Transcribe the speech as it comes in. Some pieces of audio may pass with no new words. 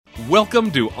Welcome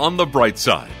to On the Bright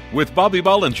Side with Bobby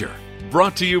Bollinger,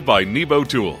 brought to you by Nebo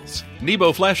Tools.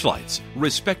 Nebo flashlights,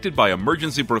 respected by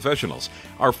emergency professionals,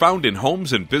 are found in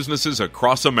homes and businesses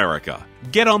across America.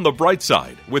 Get on the bright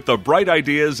side with the bright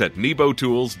ideas at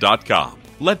nebotools.com.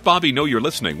 Let Bobby know you're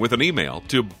listening with an email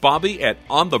to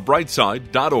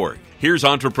bobby@onthebrightside.org. Here's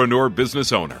entrepreneur,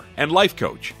 business owner, and life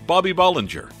coach Bobby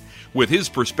Bollinger with his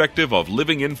perspective of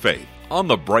living in faith on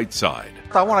the bright side.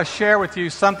 I want to share with you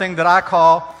something that I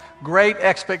call great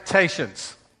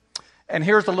expectations. And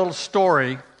here's a little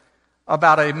story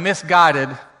about a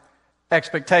misguided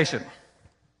expectation.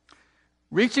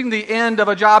 Reaching the end of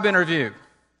a job interview,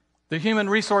 the human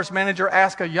resource manager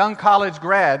asked a young college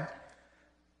grad,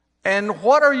 "And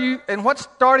what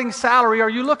starting salary are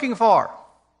you looking for?"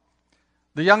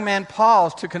 The young man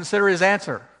paused to consider his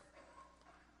answer.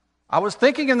 "I was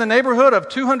thinking in the neighborhood of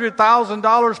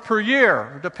 $200,000 per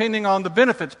year, depending on the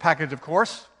benefits package, of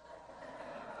course."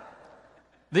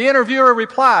 The interviewer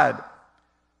replied,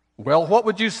 "Well, what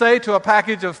would you say to a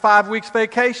package of 5 weeks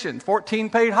vacation, 14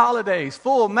 paid holidays,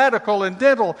 full medical and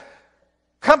dental,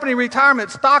 company retirement,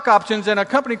 stock options, and a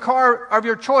company car of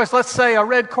your choice, let's say a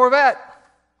red Corvette?"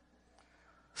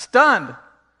 Stunned,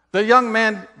 the young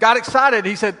man got excited.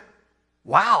 He said,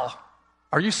 "Wow,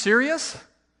 are you serious?"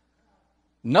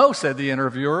 "No," said the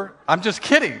interviewer, "I'm just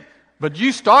kidding, but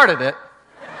you started it."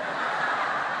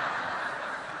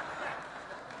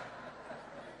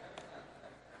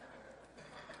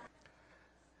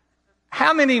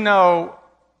 How many know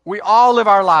we all live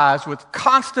our lives with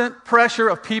constant pressure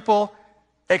of people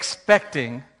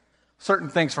expecting certain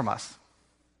things from us?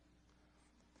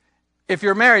 If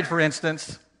you're married, for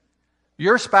instance,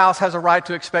 your spouse has a right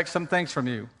to expect some things from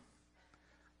you,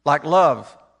 like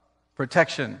love,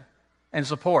 protection, and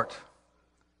support,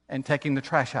 and taking the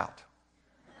trash out.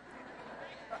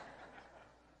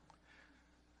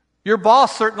 Your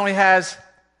boss certainly has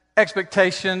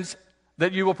expectations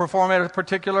that you will perform at a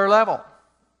particular level.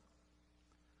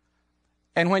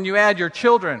 And when you add your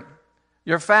children,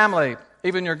 your family,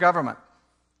 even your government,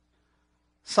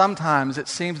 sometimes it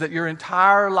seems that your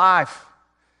entire life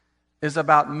is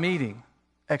about meeting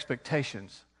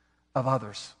expectations of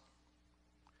others.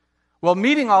 Well,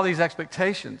 meeting all these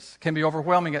expectations can be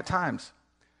overwhelming at times,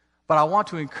 but I want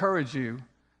to encourage you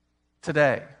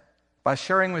today by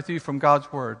sharing with you from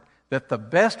God's Word that the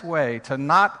best way to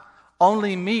not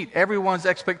only meet everyone's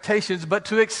expectations, but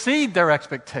to exceed their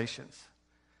expectations,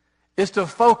 is to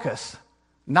focus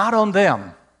not on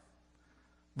them,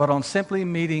 but on simply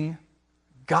meeting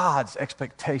God's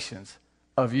expectations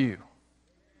of you.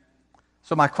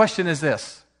 So my question is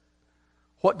this: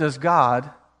 what does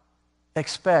God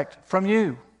expect from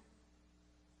you?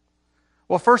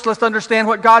 Well, first let's understand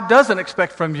what God doesn't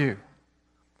expect from you.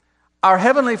 Our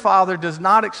Heavenly Father does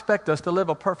not expect us to live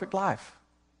a perfect life.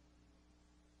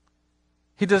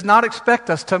 He does not expect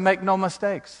us to make no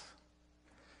mistakes.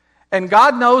 And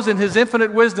God knows in His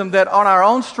infinite wisdom that on our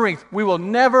own strength, we will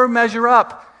never measure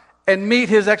up and meet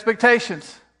His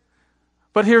expectations.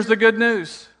 But here's the good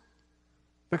news.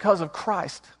 Because of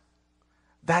Christ,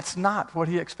 that's not what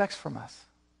He expects from us.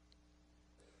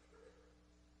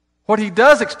 What He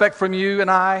does expect from you and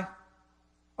I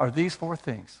are these 4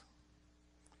 things.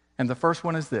 And the first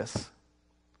one is this: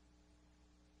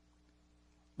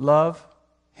 love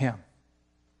Him.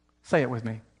 Say it with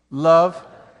me. Love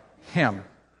Him.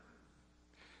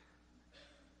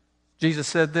 Jesus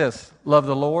said this: love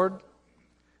the Lord,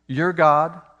 your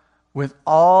God, with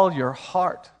all your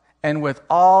heart, and with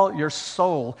all your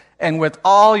soul, and with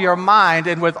all your mind,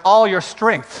 and with all your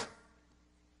strength.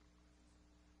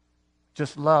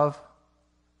 Just love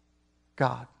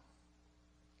God.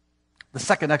 The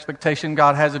second expectation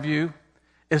God has of you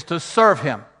is to serve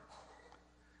Him.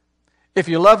 If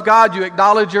you love God, you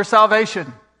acknowledge your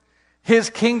salvation, His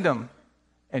kingdom,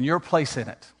 and your place in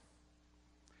it.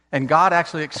 And God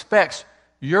actually expects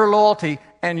your loyalty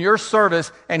and your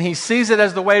service, and He sees it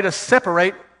as the way to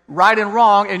separate right and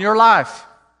wrong in your life.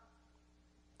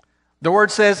 The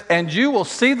Word says, "And you will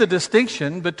see the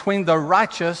distinction between the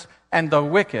righteous and the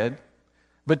wicked,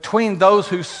 between those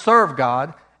who serve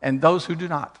God and those who do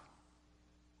not."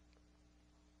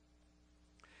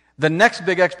 The next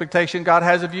big expectation God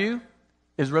has of you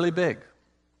is really big.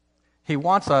 He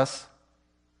wants us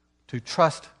to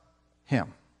trust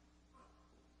Him.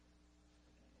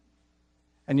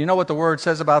 And you know what the Word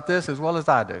says about this as well as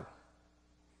I do.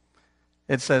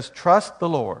 It says, "Trust the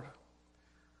Lord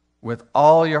with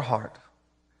all your heart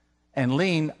and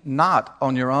lean not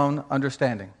on your own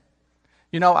understanding."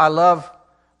 You know, I love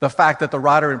the fact that the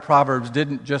writer in Proverbs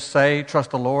didn't just say,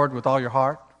 "Trust the Lord with all your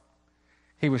heart."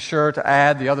 He was sure to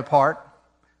add the other part,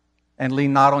 and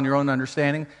lean not on your own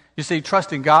understanding. You see,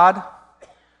 trusting God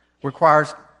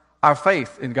requires our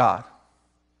faith in God,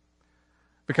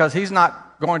 because He's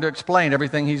not going to explain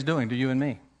everything He's doing to you and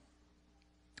me.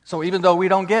 So even though we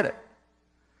don't get it,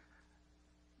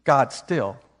 God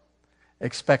still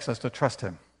expects us to trust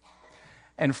Him.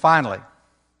 And finally,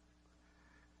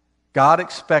 God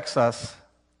expects us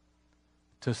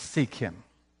to seek Him.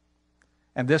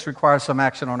 And this requires some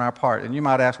action on our part. And you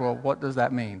might ask, well, what does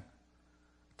that mean?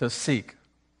 To seek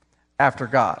after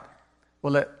God.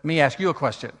 Well, let me ask you a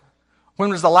question. When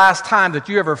was the last time that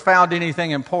you ever found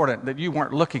anything important that you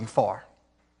weren't looking for?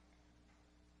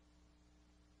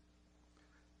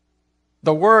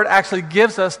 The Word actually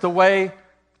gives us the way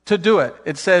to do it.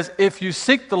 It says, if you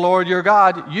seek the Lord your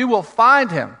God, you will find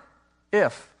Him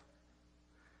if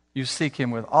you seek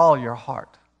Him with all your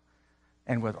heart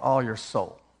and with all your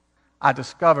soul. I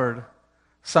discovered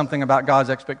something about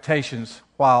God's expectations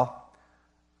while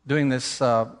doing this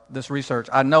research.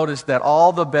 I noticed that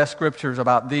all the best scriptures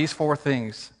about these four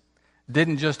things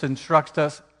didn't just instruct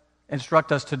us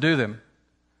to do them,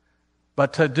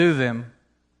 but to do them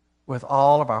with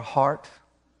all of our heart,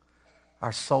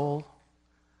 our soul,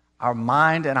 our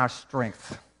mind, and our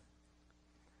strength.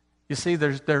 You see,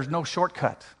 there's no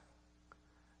shortcut.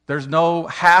 There's no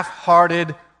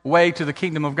half-hearted way to the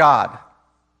kingdom of God.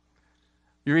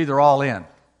 You're either all in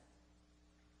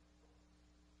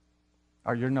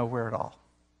or you're nowhere at all.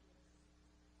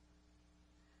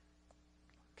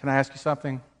 Can I ask you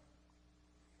something?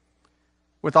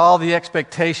 With all the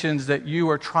expectations that you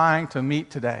are trying to meet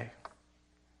today,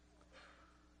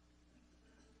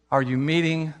 are you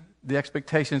meeting the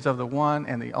expectations of the one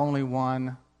and the only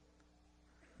one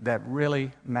that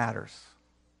really matters?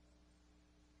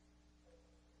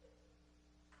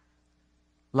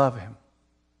 Love Him.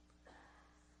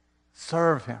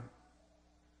 Serve Him.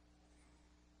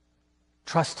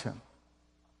 Trust Him.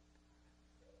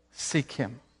 Seek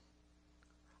Him.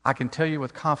 I can tell you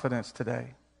with confidence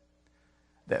today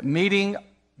that meeting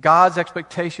God's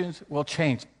expectations will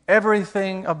change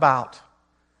everything about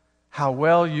how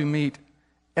well you meet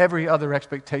every other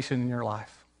expectation in your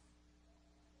life.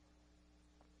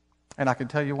 And I can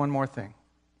tell you one more thing.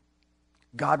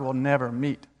 God will never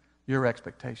meet your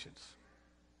expectations,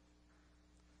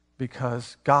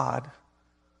 because God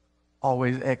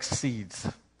always exceeds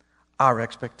our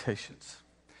expectations.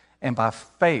 And by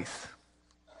faith,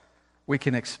 we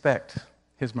can expect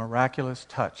His miraculous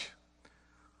touch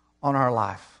on our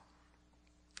life.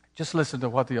 Just listen to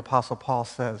what the Apostle Paul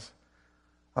says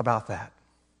about that.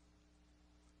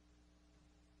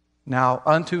 Now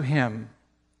unto Him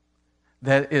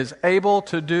that is able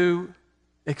to do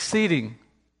exceeding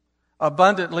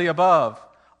abundantly above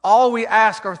all we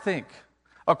ask or think,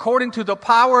 according to the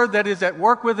power that is at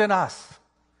work within us,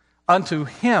 unto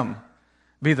Him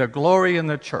be the glory in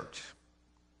the church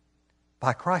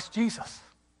by Christ Jesus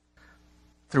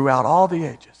throughout all the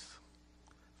ages,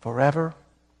 forever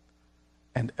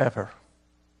and ever.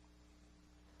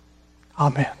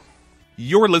 Amen.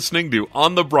 You're listening to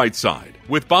On the Bright Side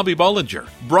with Bobby Bollinger,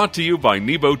 brought to you by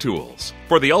Nebo Tools.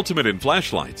 For the ultimate in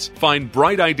flashlights, find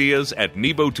bright ideas at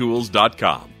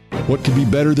nebotools.com. What could be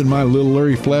better than my Little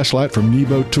Larry flashlight from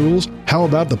Nebo Tools? How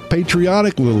about the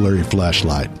patriotic Little Larry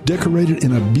flashlight? Decorated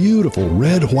in a beautiful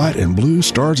red, white, and blue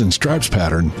stars and stripes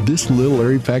pattern, this Little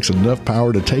Larry packs enough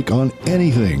power to take on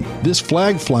anything. This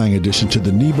flag-flying addition to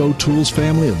the Nebo Tools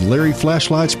family of Larry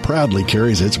flashlights proudly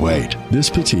carries its weight. This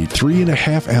petite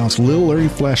 3.5-ounce Little Larry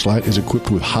flashlight is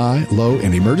equipped with high, low,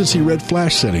 and emergency red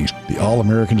flash settings. The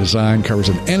all-American design covers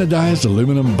an anodized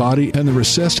aluminum body, and the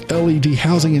recessed LED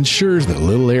housing ensures that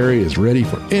Little Larry is ready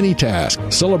for any task.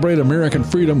 Celebrate American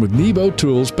freedom with Nebo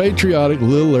Tools patriotic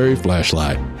Little Larry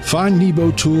flashlight. Find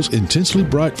Nebo Tools intensely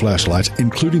bright flashlights,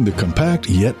 including the compact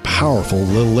yet powerful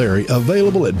Little Larry,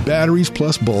 available at Batteries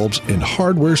Plus Bulbs in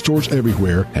hardware stores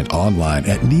everywhere and online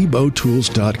at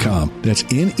nebotools.com. That's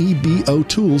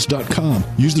nebotools.com.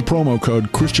 Use the promo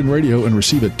code Christian Radio and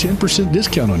receive a 10%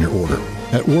 discount on your order.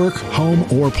 At work, home,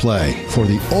 or play, for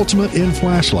the ultimate in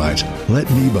flashlights, let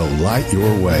Nebo light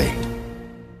your way.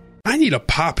 I need a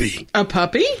poppy. A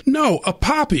puppy? No, a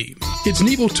poppy. It's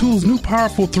Nebo Tools' new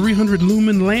powerful 300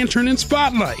 lumen lantern and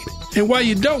spotlight. And while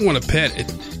you don't want to pet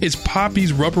it, its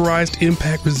poppy's rubberized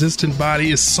impact-resistant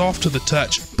body is soft to the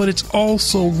touch, but it's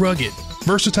also rugged,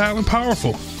 versatile, and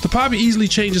powerful. The poppy easily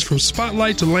changes from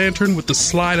spotlight to lantern with the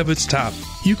slide of its top.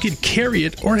 You can carry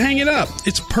it or hang it up.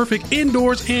 It's perfect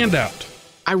indoors and out.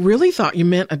 I really thought you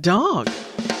meant a dog.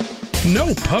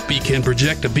 No puppy can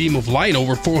project a beam of light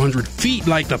over 400 feet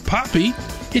like the poppy.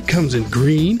 It comes in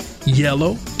green,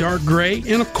 yellow, dark gray,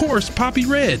 and of course, poppy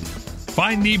red.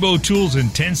 Find Nebo Tools'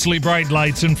 intensely bright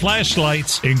lights and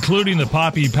flashlights, including the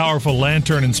Poppy Powerful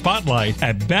Lantern and Spotlight,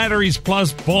 at Batteries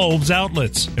Plus Bulbs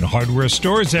outlets, in hardware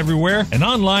stores everywhere, and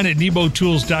online at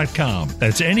nebotools.com.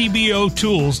 That's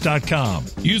nebotools.com.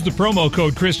 Use the promo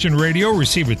code Christian Radio,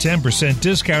 receive a 10%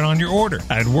 discount on your order.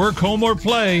 At work, home, or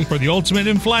play, for the ultimate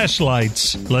in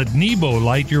flashlights, let Nebo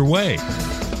light your way.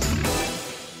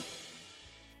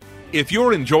 If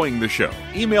you're enjoying the show,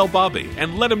 email Bobby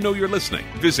and let him know you're listening.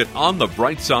 Visit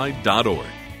onthebrightside.org.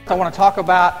 I want to talk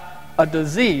about a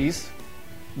disease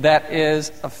that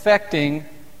is affecting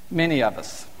many of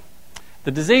us.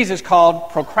 The disease is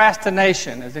called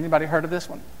procrastination. Has anybody heard of this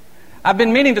one? I've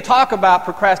been meaning to talk about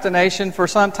procrastination for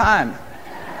some time.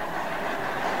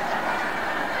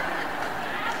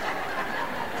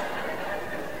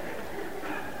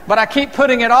 But I keep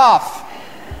putting it off.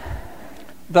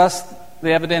 Thus,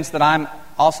 the evidence that I'm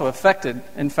also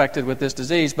infected with this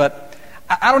disease. But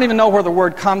I don't even know where the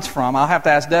word comes from. I'll have to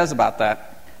ask Des about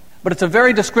that. But it's a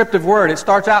very descriptive word. It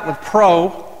starts out with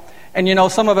pro, and you know,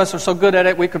 some of us are so good at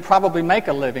it, we could probably make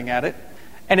a living at it.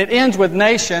 And it ends with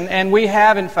nation, and we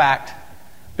have, in fact,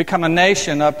 become a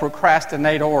nation of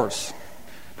procrastinators.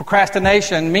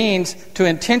 Procrastination means to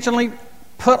intentionally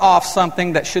put off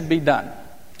something that should be done.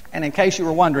 And in case you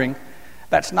were wondering,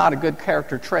 that's not a good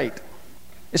character trait,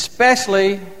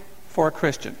 especially for a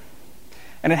Christian.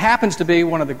 And it happens to be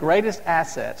one of the greatest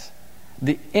assets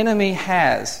the enemy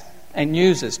has and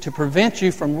uses to prevent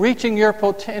you from reaching your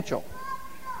potential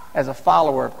as a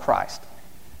follower of Christ.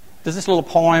 Does this little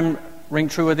poem ring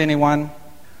true with anyone?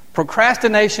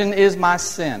 Procrastination is my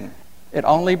sin. It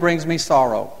only brings me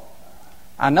sorrow.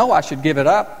 I know I should give it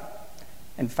up.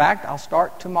 In fact, I'll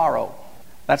start tomorrow.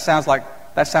 That sounds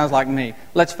like me.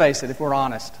 Let's face it, if we're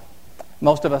honest.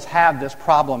 Most of us have this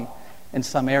problem in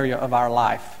some area of our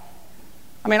life.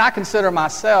 I mean, I consider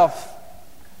myself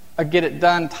a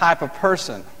get-it-done type of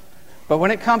person. But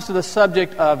when it comes to the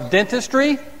subject of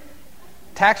dentistry,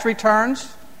 tax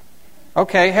returns,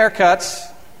 okay, haircuts,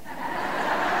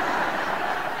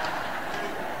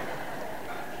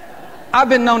 I've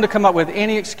been known to come up with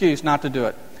any excuse not to do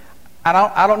it.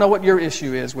 I don't know what your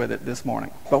issue is with it this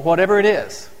morning. But whatever it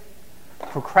is,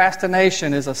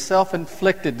 procrastination is a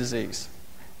self-inflicted disease.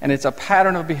 And it's a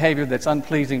pattern of behavior that's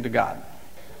unpleasing to God.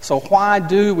 So why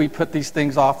do we put these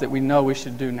things off that we know we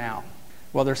should do now?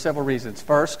 Well, there are several reasons.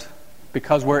 First,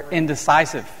 because we're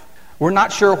indecisive. We're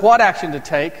not sure what action to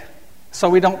take, so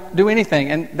we don't do anything,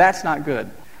 and that's not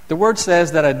good. The Word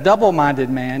says that a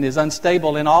double-minded man is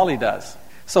unstable in all he does.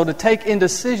 So to take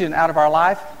indecision out of our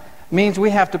life means we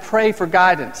have to pray for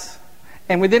guidance.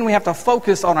 And then we have to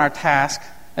focus on our task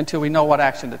until we know what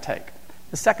action to take.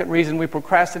 The second reason we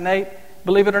procrastinate,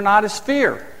 believe it or not, is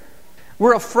fear.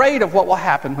 We're afraid of what will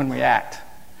happen when we act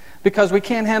because we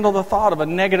can't handle the thought of a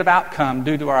negative outcome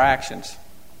due to our actions.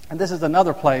 And this is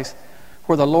another place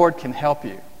where the Lord can help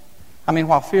you. I mean,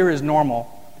 while fear is normal,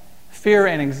 fear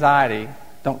and anxiety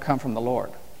don't come from the Lord.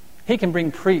 He can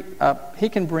bring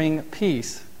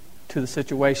peace to the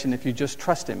situation if you just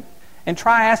trust Him. And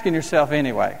try asking yourself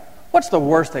anyway, what's the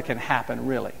worst that can happen,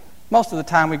 really? Most of the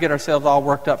time we get ourselves all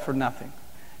worked up for nothing.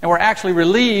 And we're actually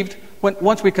relieved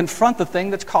once we confront the thing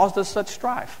that's caused us such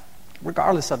strife,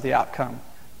 regardless of the outcome.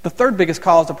 The third biggest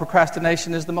cause of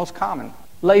procrastination is the most common: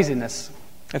 laziness.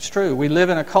 It's true. We live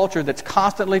in a culture that's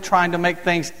constantly trying to make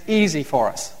things easy for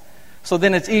us. So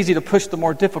then it's easy to push the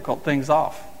more difficult things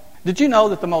off. Did you know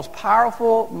that the most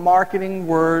powerful marketing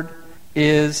word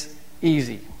is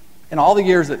easy? In all the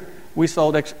years that we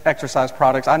sold exercise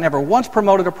products, I never once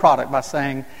promoted a product by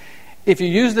saying, if you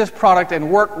use this product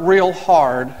and work real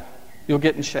hard, you'll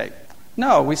get in shape.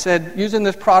 No, we said using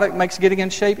this product makes getting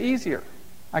in shape easier.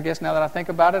 I guess now that I think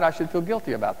about it, I should feel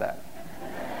guilty about that.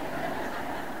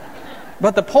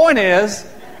 But the point is,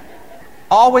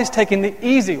 always taking the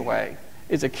easy way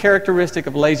is a characteristic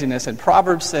of laziness. And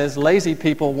Proverbs says, lazy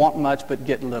people want much but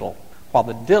get little, while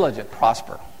the diligent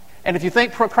prosper. And if you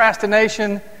think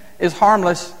procrastination is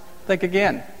harmless, think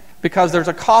again. Because there's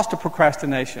a cost to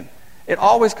procrastination. It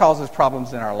always causes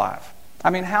problems in our life.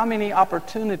 I mean, how many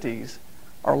opportunities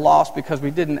are lost because we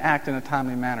didn't act in a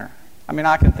timely manner? I mean,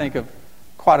 I can think of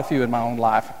quite a few in my own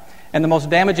life. And the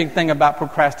most damaging thing about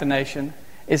procrastination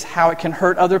is how it can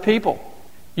hurt other people.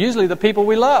 Usually the people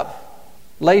we love.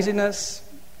 Laziness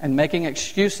and making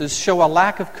excuses show a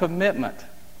lack of commitment,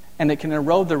 and it can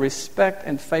erode the respect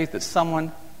and faith that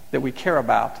someone that we care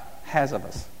about has of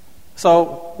us.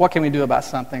 So what can we do about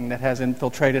something that has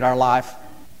infiltrated our life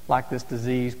like this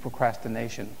disease,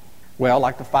 procrastination? Well,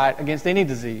 like the fight against any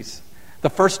disease,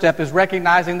 the first step is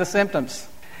recognizing the symptoms.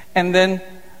 And then,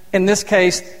 in this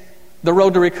case, The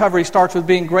road to recovery starts with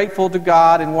being grateful to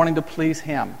God and wanting to please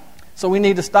Him. So we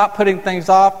need to stop putting things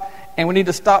off, and we need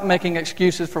to stop making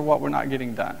excuses for what we're not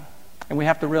getting done. And we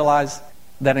have to realize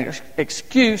that an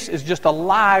excuse is just a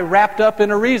lie wrapped up in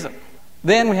a reason.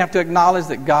 Then we have to acknowledge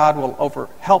that God will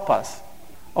help us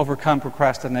overcome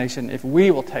procrastination if we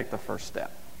will take the first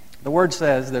step. The Word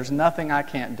says, there's nothing I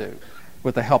can't do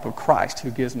with the help of Christ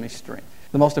who gives me strength.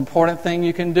 The most important thing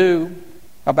you can do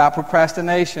about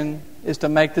procrastination is to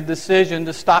make the decision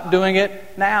to stop doing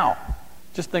it now.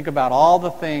 Just think about all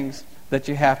the things that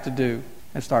you have to do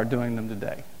and start doing them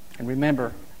today. And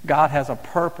remember, God has a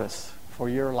purpose for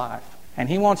your life. And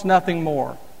He wants nothing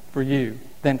more for you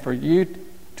than for you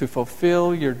to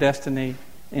fulfill your destiny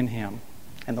in Him.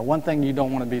 And the one thing you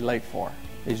don't want to be late for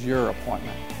is your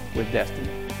appointment with destiny.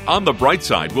 On the Bright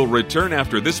Side will return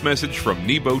after this message from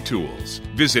Nebo Tools.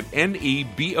 Visit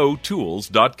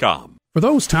nebotools.com. For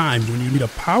those times when you need a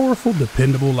powerful,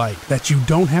 dependable light that you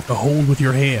don't have to hold with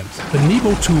your hands, the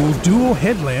Nebo Tools Dual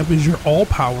Headlamp is your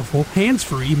all-powerful,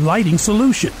 hands-free lighting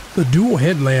solution. The Dual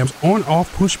Headlamp's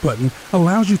on-off push button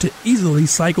allows you to easily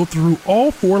cycle through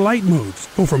all 4 light modes.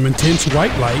 Go from intense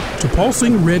white light to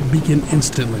pulsing red beacon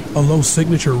instantly. A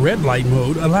low-signature red light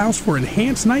mode allows for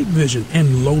enhanced night vision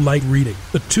and low-light reading.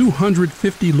 The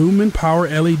 250-lumen power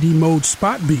LED mode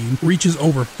spot beam reaches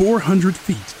over 400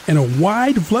 feet, and a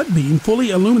wide flood beam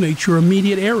fully illuminates your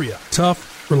immediate area.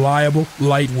 Tough, reliable,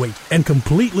 lightweight, and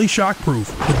completely shockproof.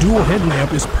 The dual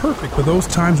headlamp is perfect for those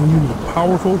times when you need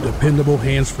powerful, dependable,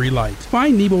 hands-free light.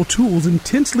 Find Nebo Tools'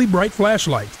 intensely bright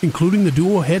flashlights, including the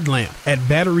dual headlamp, at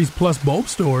Batteries Plus bulb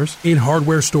stores, in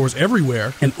hardware stores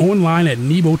everywhere, and online at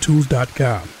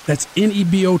nebotools.com. That's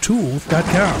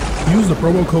nebotools.com. Use the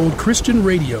promo code Christian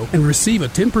Radio and receive a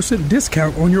 10%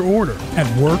 discount on your order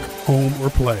at work, home, or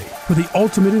play. For the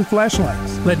ultimate in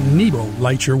flashlights, let Nebo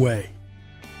light your way.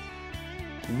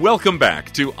 Welcome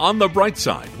back to On the Bright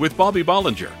Side with Bobby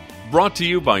Bollinger, brought to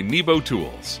you by Nebo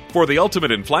Tools. For the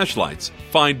ultimate in flashlights,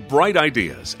 find bright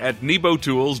ideas at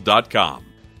nebotools.com.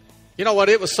 You know what?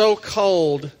 It was so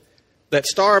cold that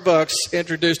Starbucks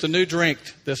introduced a new drink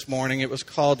this morning. It was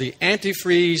called the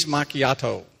Antifreeze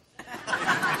Macchiato.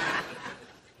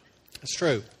 It's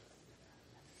true.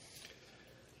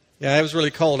 Yeah, it was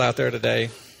really cold out there today.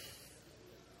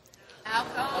 How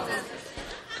cold is it?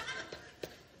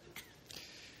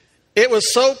 It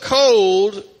was so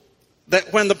cold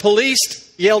that when the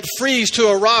police yelled freeze to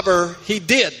a robber, he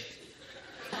did.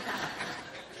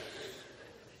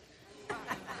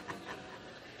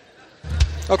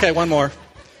 Okay, one more.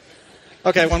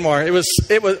 It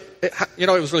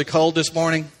was really cold this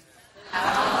morning.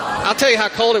 I'll tell you how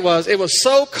cold it was. It was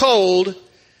so cold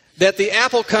that the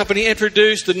Apple company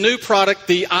introduced the new product,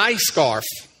 the iScarf.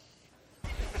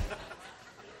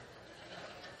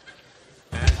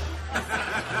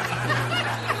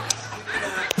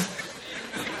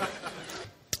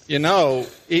 You know,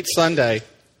 each Sunday,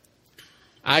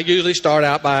 I usually start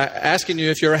out by asking you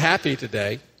if you're happy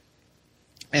today.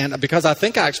 And because I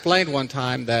think I explained one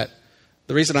time that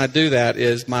the reason I do that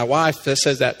is my wife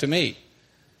says that to me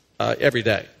every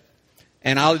day.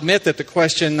 And I'll admit that the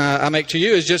question I make to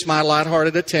you is just my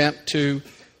lighthearted attempt to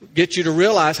get you to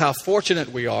realize how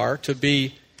fortunate we are to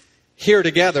be here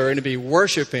together and to be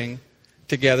worshiping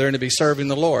together and to be serving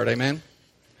the Lord. Amen?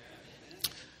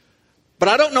 But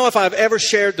I don't know if I've ever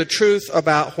shared the truth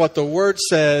about what the Word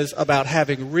says about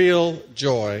having real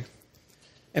joy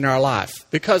in our life.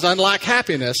 Because unlike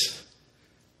happiness,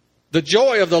 the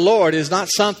joy of the Lord is not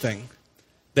something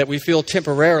that we feel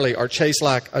temporarily or chase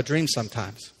like a dream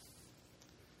sometimes.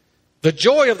 The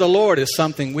joy of the Lord is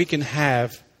something we can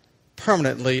have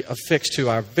permanently affixed to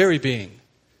our very being,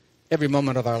 every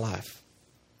moment of our life.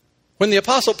 When the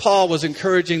Apostle Paul was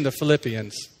encouraging the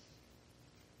Philippians,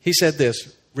 he said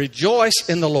this, "Rejoice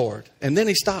in the Lord." And then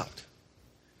he stopped.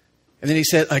 And then he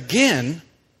said, "Again,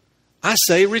 I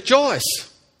say rejoice."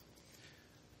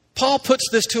 Paul puts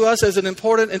this to us as an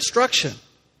important instruction,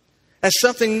 as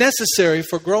something necessary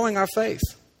for growing our faith.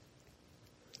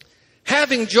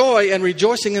 Having joy and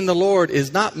rejoicing in the Lord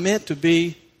is not meant to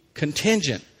be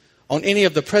contingent on any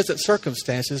of the present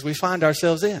circumstances we find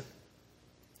ourselves in.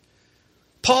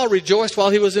 Paul rejoiced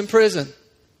while he was in prison.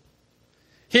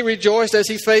 He rejoiced as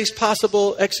he faced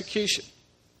possible execution.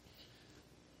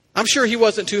 I'm sure he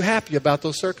wasn't too happy about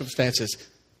those circumstances.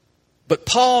 But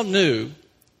Paul knew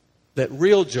that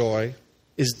real joy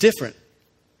is different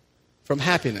from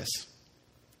happiness.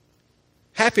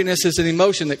 Happiness is an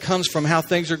emotion that comes from how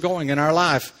things are going in our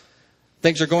life.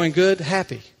 Things are going good,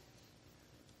 happy.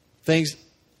 Things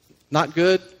not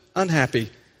good, unhappy.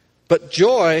 But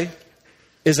joy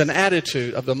is an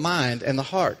attitude of the mind and the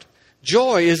heart.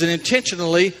 Joy is an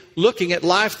intentionally looking at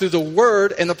life through the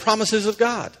Word and the promises of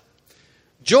God.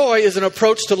 Joy is an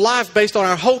approach to life based on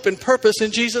our hope and purpose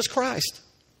in Jesus Christ.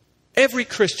 Every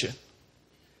Christian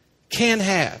can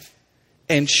have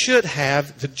and should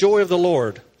have the joy of the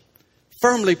Lord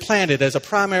firmly planted as a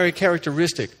primary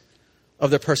characteristic of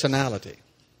their personality.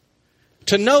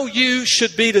 To know you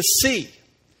should be to see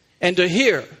and to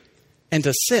hear and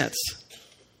to sense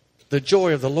the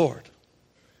joy of the Lord.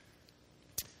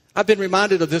 I've been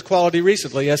reminded of this quality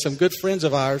recently as some good friends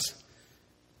of ours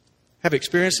have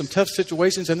experienced some tough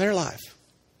situations in their life.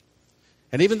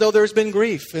 And even though there's been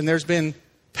grief and there's been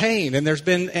pain and there's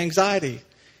been anxiety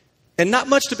and not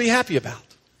much to be happy about,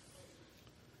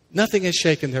 nothing has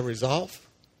shaken their resolve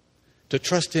to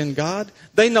trust in God.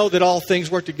 They know that all things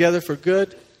work together for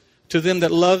good to them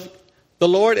that love the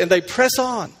Lord, and they press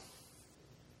on.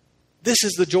 This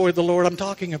is the joy of the Lord I'm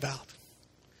talking about.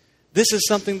 This is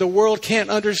something the world can't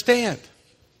understand.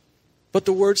 But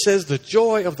the Word says the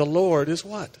joy of the Lord is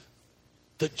what?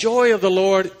 The joy of the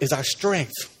Lord is our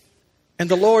strength. And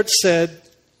the Lord said,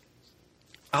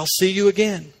 I'll see you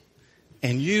again,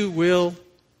 and you will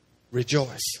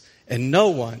rejoice, and no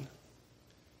one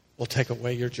will take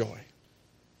away your joy.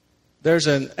 There's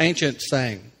an ancient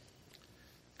saying.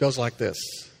 It goes like this.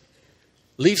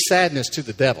 Leave sadness to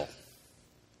the devil.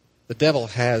 The devil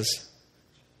has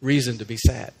reason to be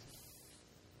sad.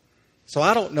 So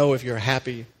I don't know if you're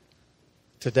happy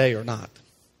today or not.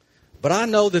 But I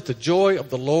know that the joy of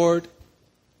the Lord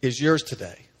is yours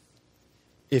today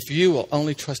if you will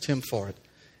only trust Him for it.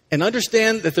 And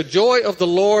understand that the joy of the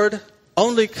Lord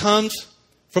only comes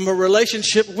from a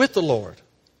relationship with the Lord.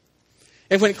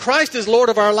 And when Christ is Lord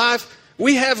of our life,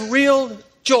 we have real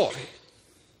joy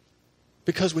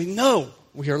because we know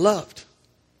we are loved.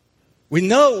 We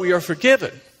know we are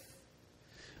forgiven.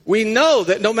 We know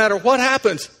that no matter what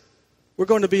happens, we're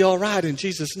going to be all right in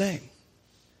Jesus' name.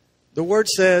 The Word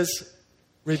says,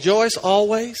 rejoice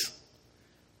always,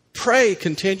 pray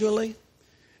continually,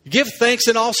 give thanks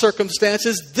in all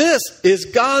circumstances. This is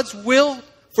God's will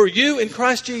for you in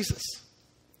Christ Jesus.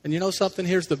 And you know something?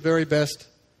 Here's the very best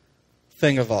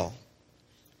thing of all.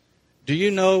 Do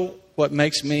you know what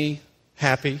makes me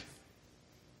happy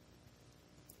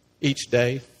each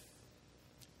day?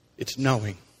 It's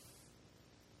knowing.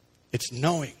 It's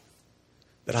knowing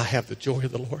that I have the joy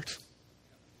of the Lord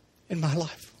in my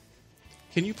life.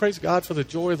 Can you praise God for the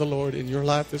joy of the Lord in your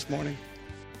life this morning?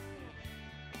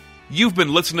 You've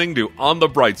been listening to On the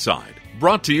Bright Side,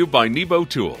 brought to you by Nebo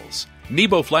Tools.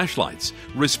 Nebo flashlights,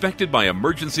 respected by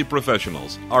emergency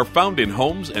professionals, are found in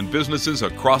homes and businesses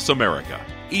across America.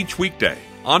 Each weekday,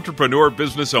 entrepreneur,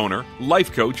 business owner,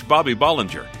 life coach Bobby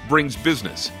Bollinger brings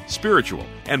business, spiritual,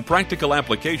 and practical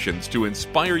applications to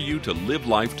inspire you to live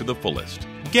life to the fullest.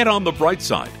 Get on the bright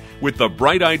side with the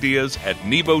bright ideas at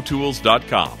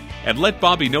nebotools.com and let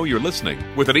Bobby know you're listening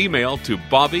with an email to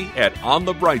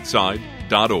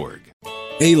bobby@onthebrightside.org.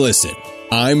 Hey, listen,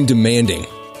 I'm demanding.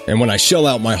 And when I shell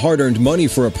out my hard-earned money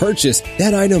for a purchase,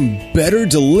 that item better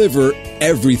deliver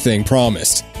everything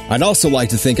promised. I'd also like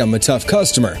to think I'm a tough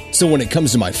customer, so when it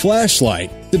comes to my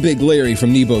flashlight, the Big Larry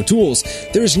from Nebo Tools,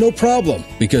 there's no problem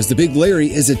because the Big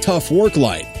Larry is a tough work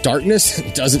light. Darkness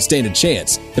doesn't stand a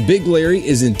chance. The Big Larry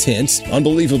is intense,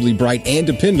 unbelievably bright, and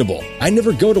dependable. I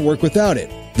never go to work without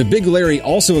it. The Big Larry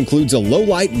also includes a low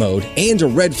light mode and a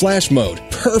red flash mode,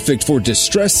 perfect for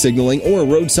distress signaling or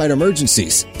roadside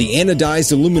emergencies. The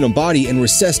anodized aluminum body and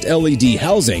recessed LED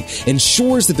housing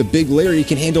ensures that the Big Larry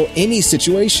can handle any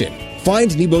situation.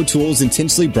 Find Nebo Tools'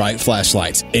 intensely bright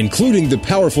flashlights, including the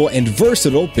powerful and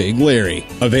versatile Big Larry.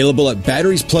 Available at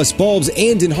Batteries Plus Bulbs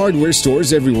and in hardware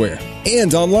stores everywhere.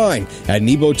 And online at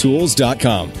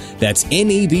nebotools.com. That's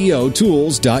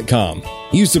nebotools.com.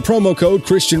 Use the promo code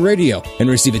Christian Radio and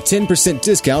receive a 10%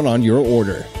 discount on your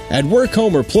order. At work,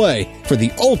 home, or play, for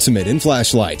the ultimate in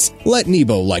flashlights, let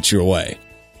Nebo light your way.